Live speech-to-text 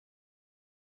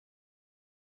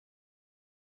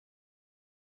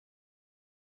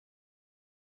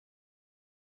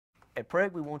At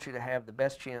Preg, we want you to have the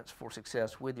best chance for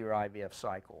success with your IVF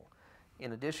cycle.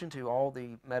 In addition to all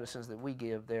the medicines that we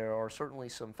give, there are certainly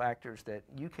some factors that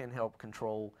you can help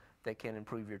control that can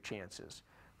improve your chances.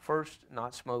 First,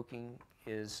 not smoking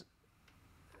is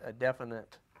a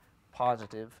definite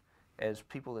positive, as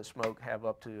people that smoke have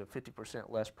up to a 50%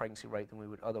 less pregnancy rate than we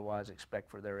would otherwise expect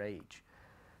for their age.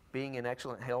 Being in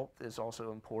excellent health is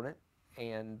also important,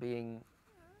 and being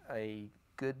a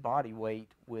good body weight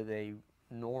with a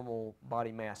normal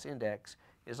body mass index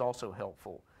is also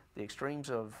helpful. The extremes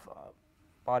of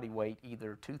body weight,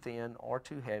 either too thin or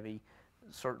too heavy,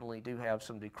 certainly do have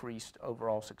some decreased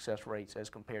overall success rates as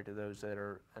compared to those that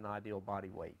are an ideal body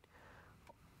weight.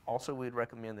 Also, we'd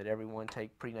recommend that everyone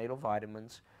take prenatal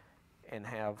vitamins and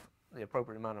have the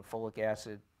appropriate amount of folic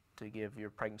acid to give your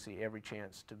pregnancy every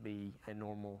chance to be a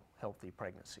normal, healthy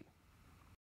pregnancy.